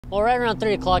Well, right around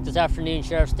 3 o'clock this afternoon,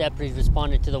 sheriff's deputies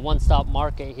responded to the One Stop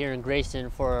Market here in Grayson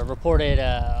for a reported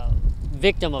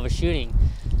victim of a shooting.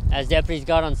 As deputies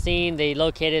got on scene, they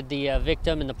located the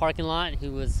victim in the parking lot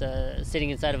who was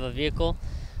sitting inside of a vehicle.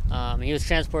 He was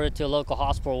transported to a local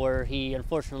hospital where he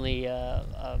unfortunately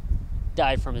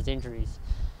died from his injuries.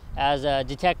 As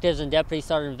detectives and deputies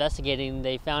started investigating,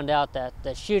 they found out that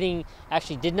the shooting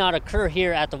actually did not occur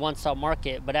here at the One Stop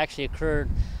Market, but actually occurred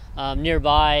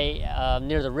nearby,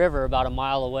 near the river about a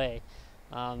mile away.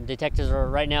 Detectives are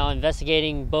right now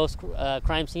investigating both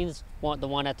crime scenes, the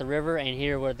one at the river and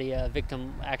here where the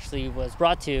victim actually was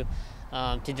brought to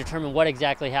determine what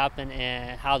exactly happened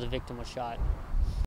and how the victim was shot.